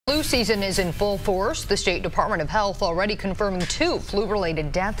Flu season is in full force. The State Department of Health already confirming 2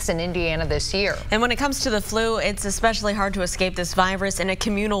 flu-related deaths in Indiana this year. And when it comes to the flu, it's especially hard to escape this virus in a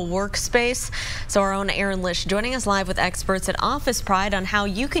communal workspace. So our own Erin Lish joining us live with experts at Office Pride on how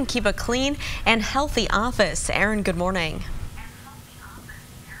you can keep a clean and healthy office. Erin, good morning.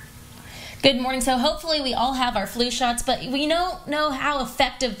 Good morning. So hopefully we all have our flu shots, but we don't know how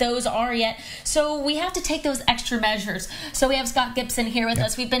effective those are yet. So we have to take those extra measures. So we have Scott Gibson here with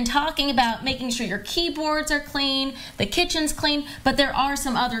us. We've been talking about making sure your keyboards are clean, the kitchen's clean, but there are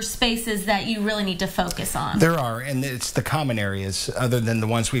some other spaces that you really need to focus on. There are, and it's the common areas other than the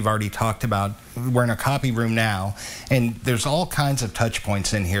ones we've already talked about. We're in a copy room now, and there's all kinds of touch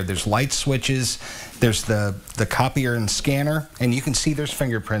points in here. There's light switches, there's the copier and scanner, and you can see there's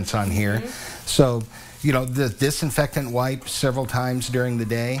fingerprints on here. So, you know, the disinfectant wipe several times during the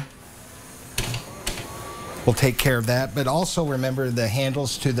day will take care of that. But also remember the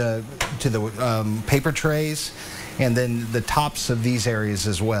handles to the paper trays, and then the tops of these areas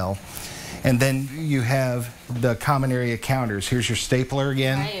as well. And then you have the common area counters. Here's your stapler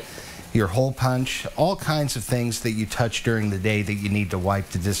again. Right. Your hole punch, all kinds of things that you touch during the day that you need to wipe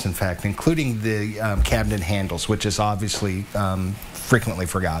to disinfect, including the cabinet handles, which is obviously frequently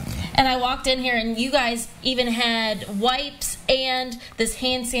forgotten. And I walked in here and you guys even had wipes and this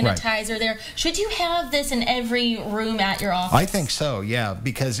hand sanitizer there. Should you have this in every room at your office? I think so, yeah,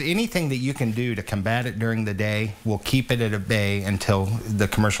 because anything that you can do to combat it during the day will keep it at bay until the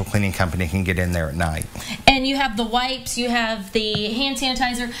commercial cleaning company can get in there at night. And you have the wipes, you have the hand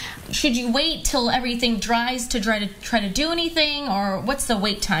sanitizer. Should you wait till everything dries to try to do anything, or what's the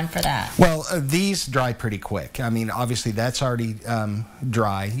wait time for that? Well, these dry pretty quick. I mean, obviously that's already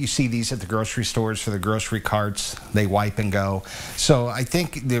dry. You see these at the grocery stores for the grocery carts. They wipe and go. So I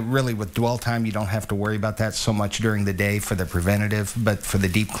think that really with dwell time, you don't have to worry about that so much during the day for the preventative, but for the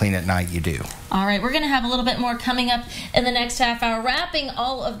deep clean at night, you do. All right, we're going to have a little bit more coming up in the next half hour, wrapping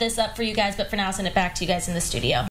all of this up for you guys, but for now, I'll send it back to you guys in the studio.